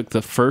only took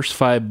the first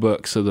 5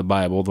 books of the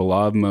Bible, the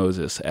law of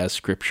Moses, as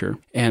scripture.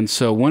 And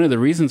so one of the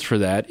reasons for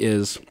that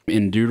is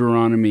in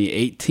Deuteronomy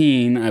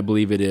 18, I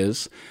believe it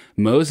is,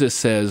 Moses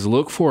says,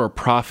 look for a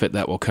prophet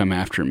that will come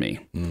after me.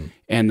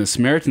 And the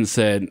Samaritans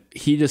said,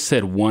 he just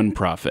said one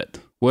prophet.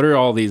 What are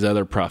all these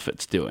other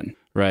prophets doing?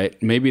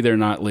 Right? Maybe they're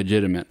not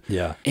legitimate.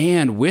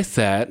 And with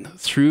that,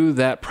 through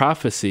that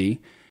prophecy,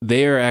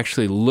 they are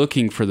actually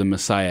looking for the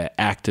Messiah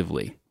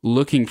actively.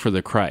 looking for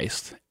the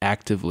Christ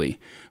actively,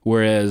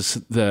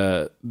 whereas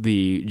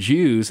the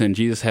Jews, and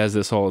Jesus has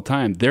this all the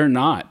time, they're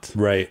not.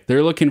 Right.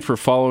 They're looking for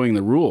following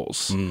the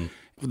rules.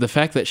 The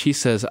fact that she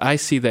says, I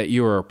see that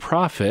you are a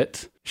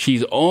prophet,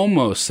 she's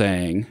almost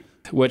saying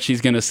what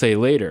she's going to say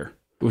later,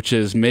 which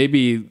is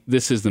maybe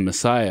this is the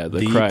Messiah,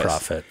 the Christ.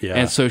 Prophet, yeah.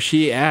 And so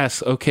she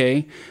asks,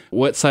 okay,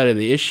 what side of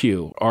the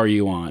issue are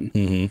you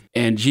on?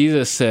 And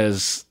Jesus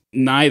says,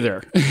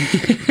 neither.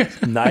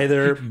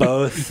 Neither,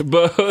 both,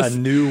 a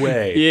new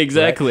way. Yeah,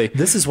 exactly. Right?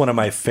 This is one of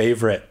my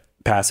favorite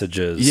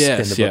passages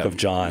in the book of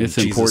John. It's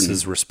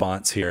Jesus'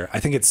 response here. I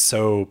think it's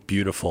so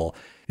beautiful.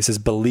 He says,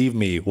 believe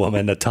me,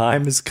 woman, a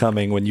time is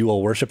coming when you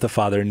will worship the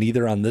Father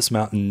neither on this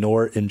mountain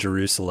nor in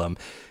Jerusalem.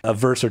 A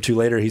verse or two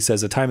later, he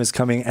says, a time is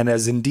coming and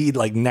has indeed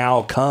like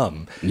now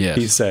come. Yes.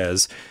 He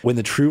says, when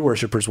the true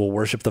worshipers will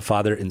worship the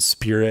Father in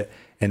spirit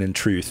and in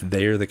truth,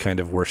 they are the kind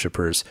of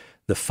worshipers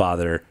the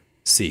Father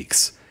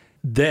seeks.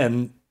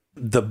 Then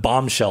the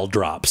bombshell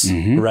drops,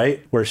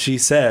 right? Where she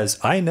says,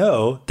 I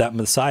know that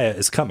Messiah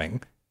is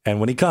coming.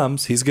 And when he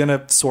comes, he's going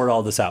to sort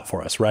all this out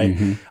for us, right?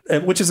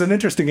 And, which is an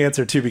interesting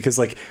answer too, because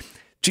like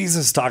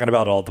Jesus is talking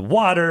about all the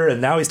water, and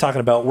now he's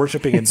talking about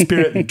worshiping in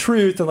spirit and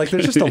truth. And like,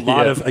 there's just a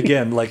lot of,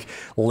 again, like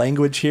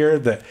language here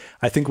that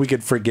I think we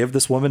could forgive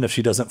this woman if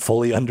she doesn't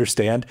fully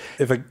understand.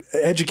 If an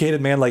educated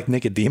man like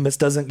Nicodemus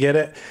doesn't get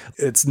it,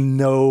 it's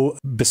no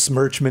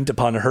besmirchment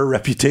upon her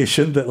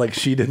reputation that like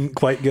she didn't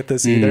quite get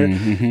this either.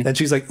 And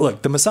she's like,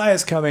 look, the Messiah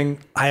is coming.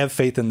 I have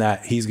faith in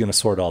that. He's going to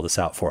sort all this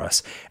out for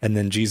us. And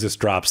then Jesus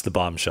drops the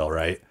bombshell,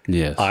 right?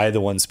 Yes. I, the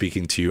one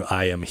speaking to you,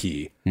 I am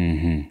he.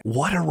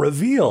 What a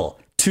reveal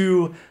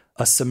to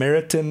a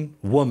Samaritan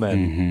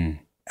woman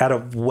at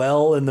a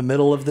well in the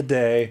middle of the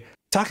day,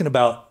 talking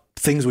about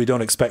things we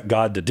don't expect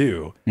God to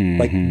do.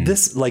 Like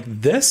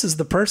this is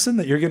the person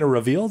that you're going to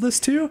reveal this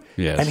to.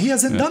 Yes. And he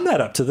hasn't done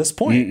that up to this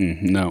point.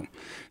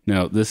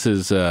 No, this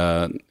is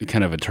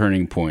kind of a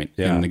turning point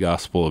in the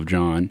Gospel of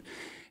John.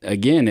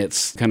 Again,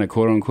 it's kind of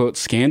quote unquote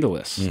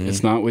scandalous.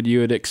 It's not what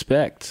you would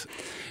expect.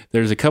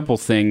 There's a couple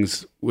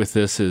things with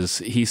this is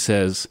he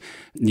says,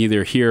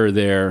 neither here or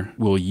there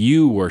will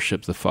you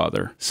worship the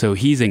Father. So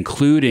he's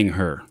including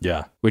her,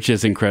 which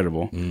is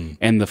incredible.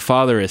 And the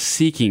Father is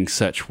seeking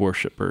such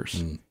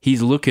worshipers.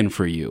 He's looking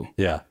for you.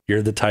 Yeah.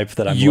 You're the type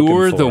that I'm looking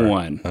for. You're the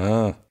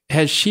one.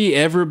 Has she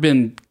ever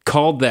been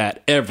called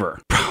that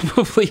ever?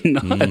 Probably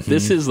not.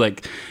 This is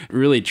like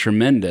really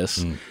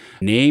tremendous.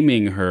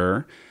 Naming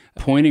her,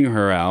 pointing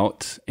her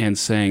out and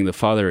saying the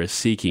Father is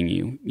seeking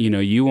you. You know,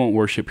 you won't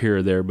worship here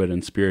or there, but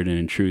in spirit and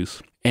in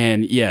truth.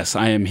 And yes,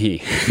 I am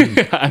he.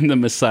 I'm the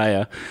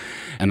Messiah.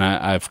 And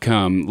I've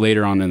come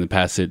later on in the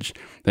passage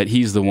that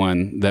he's the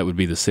one that would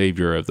be the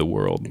savior of the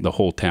world. The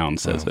whole town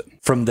says it.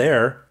 From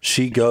there,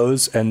 she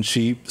goes and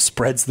she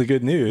spreads the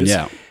good news.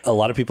 Yeah. A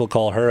lot of people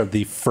call her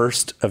the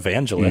first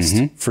evangelist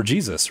for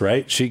Jesus,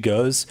 right? She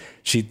goes,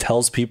 she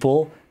tells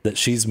people that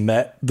she's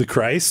met the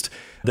Christ,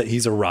 that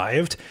he's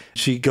arrived.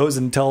 She goes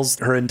and tells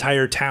her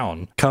entire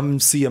town, come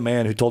see a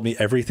man who told me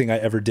everything I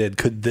ever did.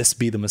 Could this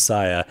be the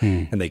Messiah?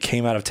 And they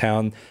came out of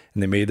town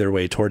and they made their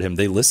way toward him.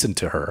 They listened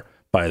to her,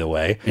 by the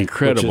way.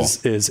 Incredible.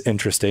 Which is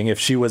interesting. If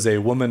she was a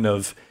woman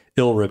of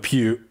ill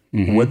repute,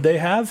 would they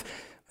have?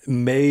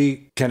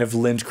 May kind of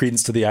lend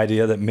credence to the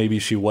idea that maybe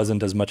she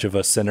wasn't as much of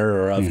a sinner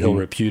or of ill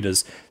repute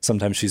as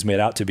sometimes she's made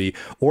out to be,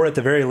 or at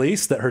the very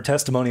least that her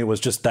testimony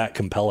was just that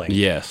compelling.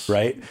 Yes.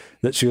 Right?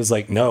 That she was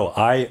like, no,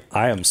 I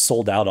am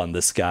sold out on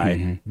this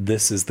guy.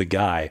 This is the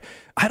guy.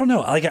 I don't know.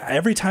 Like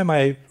every time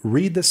I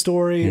read the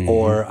story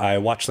or I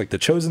watch like the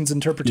Chosen's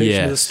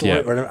interpretation of the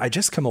story, or I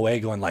just come away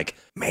going like,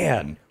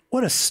 man,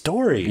 what a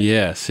story.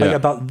 Yes. Like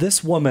about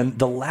this woman,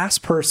 the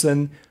last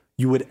person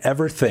you would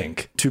ever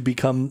think to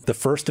become the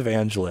first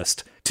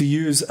evangelist, to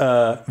use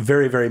a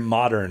very, very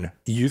modern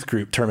youth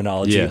group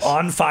terminology,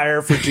 on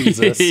fire for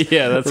Jesus.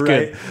 That's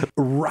right? good.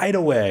 Right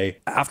away,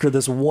 after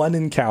this one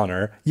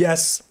encounter,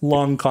 yes,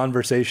 long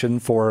conversation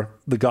for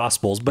the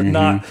Gospels, but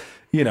not,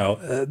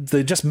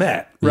 they just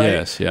met, right?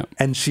 Yes, yeah.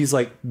 And she's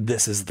like,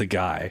 this is the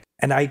guy.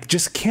 And I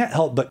just can't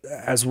help but,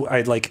 as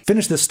I like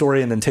finish this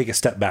story and then take a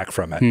step back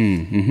from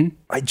it,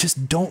 I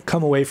just don't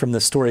come away from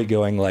this story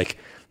going like,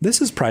 this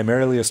is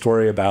primarily a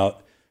story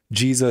about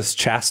Jesus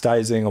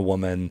chastising a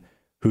woman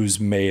who's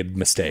made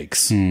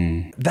mistakes.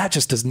 That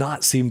just does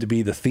not seem to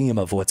be the theme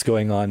of what's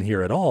going on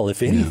here at all.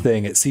 If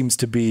anything, it seems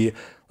to be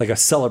like a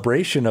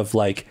celebration of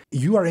like,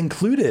 you are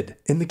included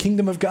in the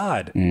kingdom of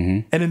God.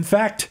 And in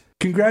fact,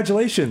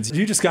 congratulations,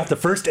 you just got the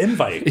first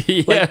invite.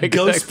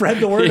 Go spread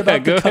the word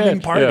about the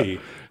coming party.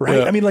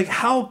 Right? I mean, like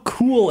how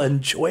cool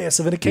and joyous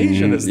of an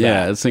occasion is that?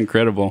 Yeah, it's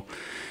incredible.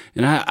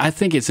 And I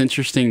think it's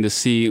interesting to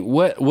see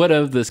what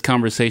of this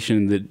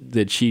conversation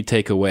did she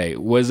take away?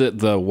 Was it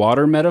the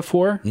water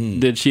metaphor?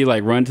 Did she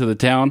like run to the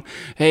town?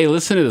 Hey,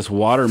 listen to this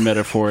water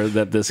metaphor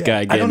that this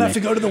guy gave me. I don't have to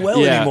go to the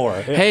well anymore.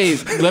 Hey,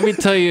 let me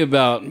tell you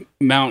about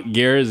Mount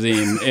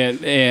Gerizim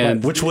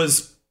and which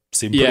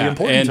seemed pretty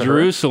important and to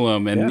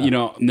Jerusalem. And,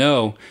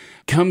 no,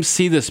 come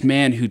see this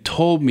man who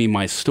told me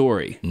my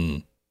story.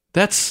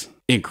 That's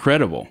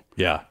incredible.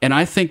 Yeah. And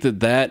I think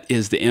that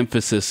is the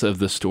emphasis of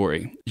the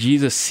story.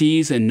 Jesus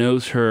sees and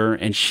knows her,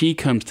 and she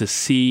comes to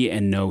see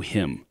and know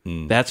him.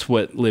 That's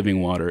what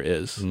living water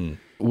is.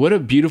 What a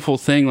beautiful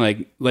thing,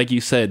 like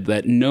you said,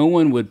 that no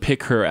one would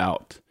pick her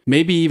out.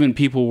 Maybe even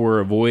people were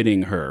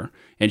avoiding her,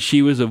 and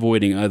she was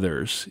avoiding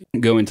others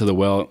going to the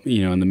well,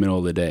 in the middle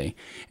of the day.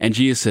 And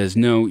Jesus says,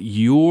 no,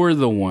 you're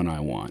the one I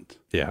want.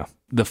 Yeah.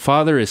 The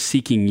Father is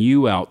seeking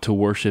you out to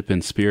worship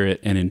in spirit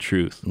and in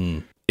truth.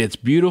 It's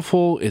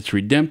beautiful, it's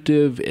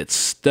redemptive, it's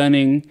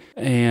stunning.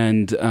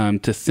 And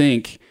to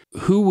think,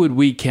 who would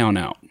we count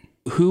out?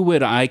 Who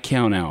would I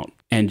count out?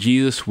 And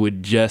Jesus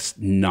would just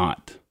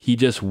not. He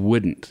just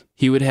wouldn't.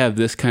 He would have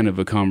this kind of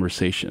a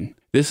conversation.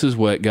 This is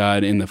what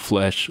God in the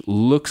flesh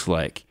looks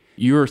like.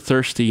 You're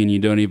thirsty and you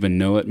don't even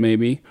know it,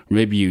 maybe. Or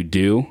maybe you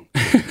do.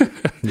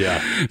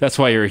 Yeah. That's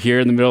why you're here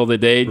in the middle of the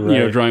day,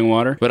 Right. drawing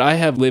water. But I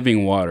have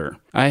living water.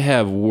 I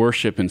have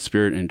worship in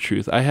spirit and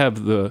truth. I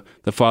have the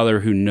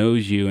Father who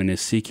knows you and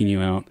is seeking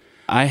you out.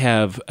 I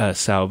have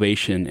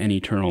salvation and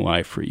eternal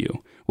life for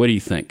you. What do you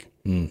think?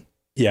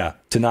 Yeah.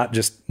 To not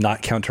just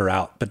not count her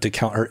out, but to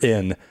count her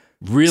in.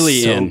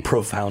 Really so in.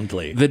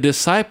 profoundly. The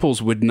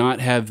disciples would not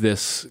have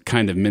this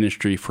kind of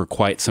ministry for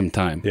quite some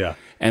time. Yeah.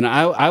 And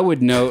I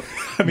would note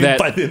I mean, that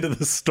by the end of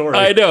the story,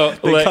 I know,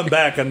 they come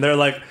back and they're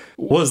like,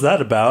 what was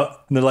that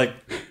about? And they're like,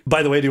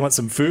 by the way, do you want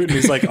some food? And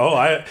he's like,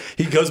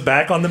 he goes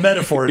back on the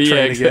metaphor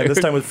train again, this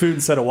time with food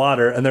instead of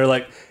water. And they're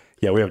like,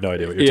 yeah, we have no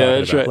idea what you're talking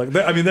that's about.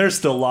 right. Like, they're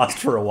still lost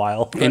for a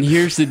while. And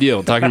here's the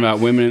deal, talking about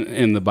women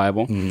in the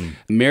Bible.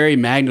 Mary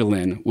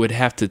Magdalene would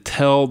have to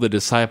tell the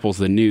disciples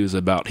the news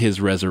about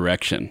his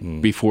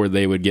resurrection before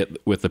they would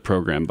get with the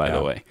program, by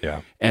the way.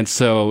 Yeah. And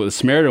so the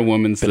Samaritan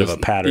woman's... Bit of a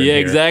pattern Yeah,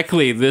 here.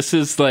 Exactly. This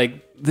is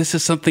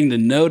something to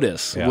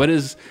notice. Yeah. What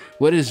is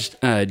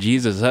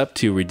Jesus up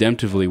to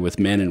redemptively with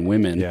men and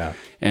women? Yeah.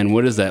 And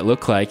what does that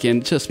look like?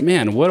 And just,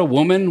 man, what a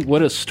woman,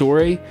 what a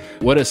story,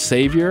 what a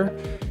savior.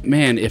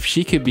 Man, if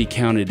she could be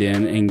counted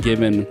in and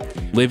given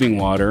living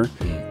water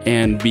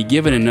and be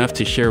given enough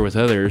to share with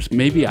others,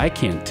 maybe I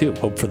can too.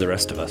 Hope for the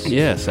rest of us.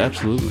 Yes,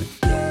 absolutely.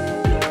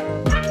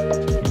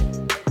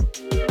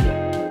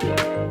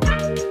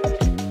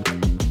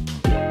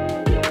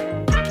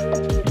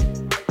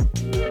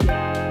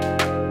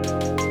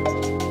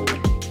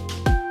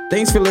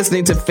 Thanks for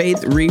listening to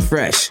Faith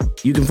Refresh.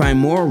 You can find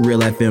more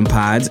Real FM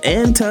pods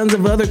and tons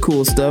of other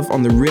cool stuff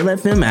on the Real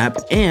FM app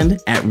and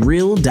at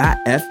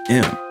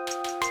real.fm.